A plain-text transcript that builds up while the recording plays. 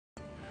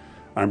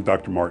I'm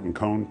Dr. Martin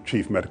Kohn,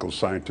 Chief Medical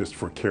Scientist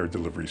for Care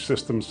Delivery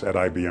Systems at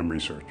IBM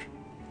Research.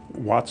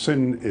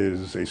 Watson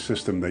is a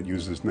system that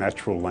uses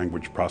natural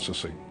language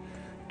processing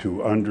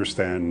to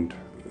understand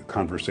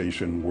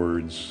conversation,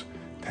 words,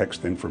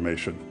 text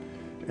information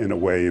in a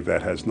way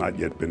that has not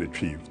yet been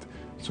achieved.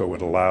 So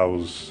it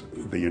allows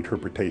the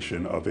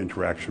interpretation of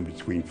interaction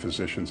between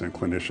physicians and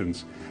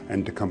clinicians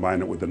and to combine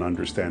it with an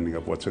understanding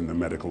of what's in the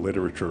medical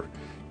literature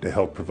to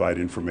help provide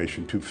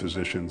information to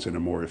physicians in a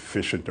more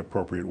efficient,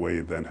 appropriate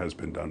way than has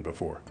been done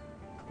before.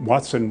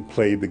 Watson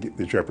played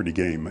the Jeopardy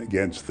game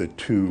against the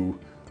two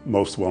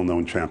most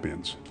well-known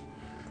champions.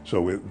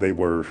 So they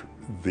were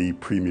the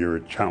premier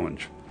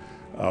challenge.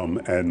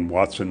 And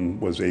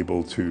Watson was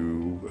able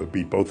to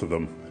beat both of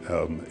them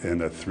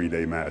in a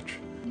 3-day match.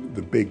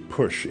 The big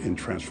push in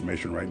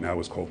transformation right now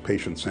is called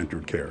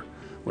patient-centered care.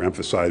 We're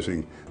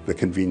emphasizing the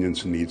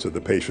convenience and needs of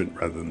the patient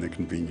rather than the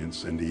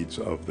convenience and needs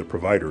of the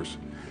providers,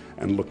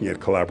 and looking at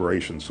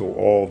collaboration so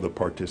all the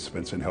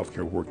participants in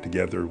healthcare work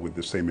together with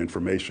the same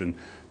information,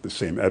 the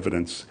same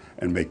evidence,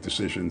 and make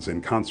decisions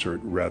in concert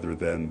rather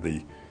than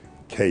the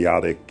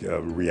chaotic,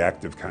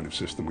 reactive kind of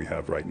system we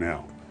have right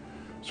now.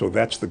 So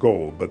that's the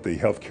goal, but the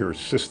healthcare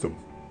system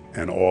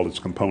and all its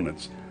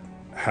components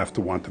have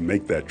to want to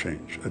make that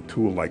change. A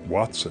tool like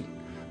Watson,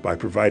 by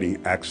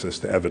providing access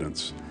to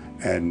evidence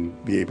and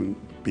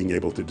being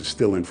able to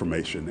distill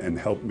information and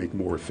help make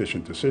more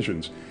efficient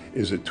decisions,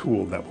 is a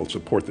tool that will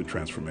support the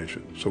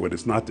transformation. So it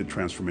is not the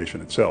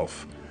transformation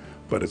itself,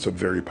 but it's a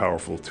very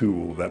powerful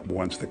tool that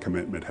once the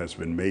commitment has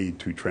been made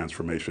to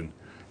transformation,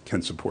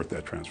 can support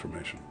that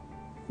transformation.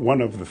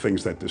 One of the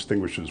things that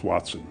distinguishes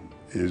Watson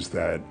is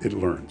that it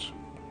learns.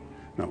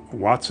 Now,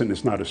 Watson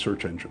is not a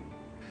search engine.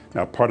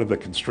 Now, part of the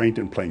constraint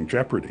in playing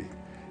Jeopardy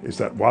is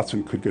that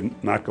Watson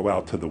could not go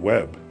out to the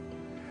web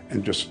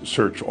and just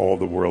search all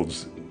the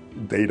world's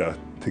data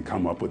to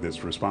come up with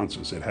its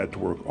responses. It had to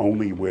work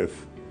only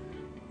with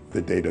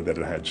the data that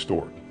it had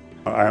stored.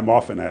 I am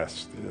often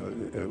asked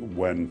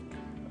when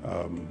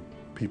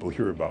people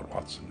hear about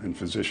Watson and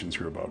physicians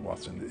hear about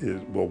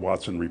Watson, will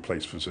Watson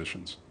replace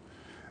physicians?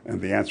 And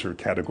the answer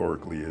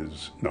categorically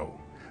is no.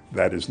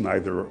 That is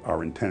neither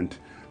our intent,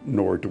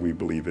 nor do we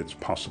believe it's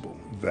possible.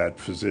 That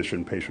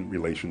physician-patient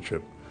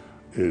relationship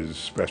is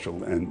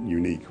special and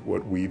unique.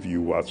 What we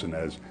view Watson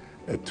as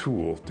a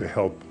tool to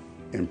help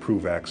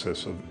improve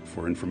access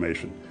for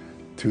information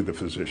to the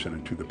physician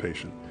and to the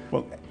patient.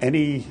 Well,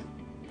 any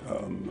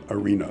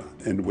arena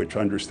in which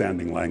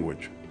understanding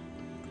language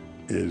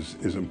is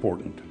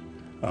important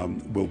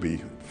will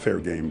be fair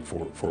game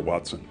for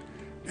Watson.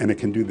 And it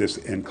can do this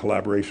in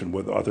collaboration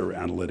with other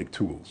analytic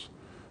tools.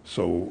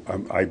 So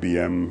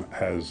IBM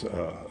has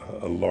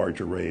a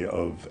large array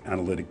of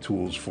analytic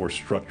tools for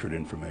structured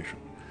information.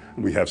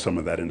 And we have some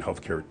of that in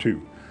healthcare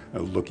too,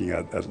 looking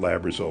at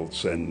lab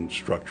results and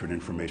structured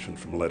information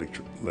from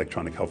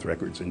electronic health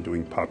records and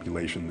doing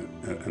population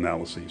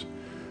analyses.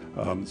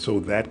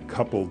 So that,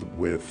 coupled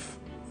with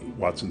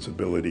Watson's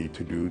ability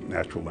to do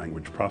natural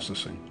language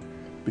processing,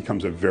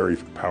 becomes a very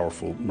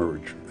powerful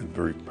merge, a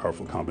very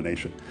powerful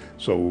combination.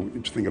 So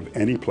just think of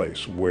any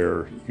place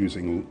where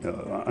using,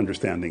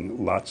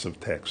 understanding lots of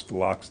text,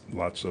 lots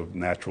of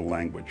natural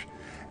language,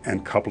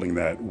 and coupling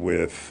that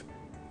with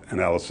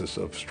analysis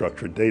of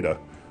structured data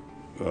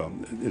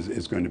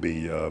is going to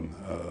be a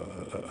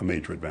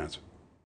major advance.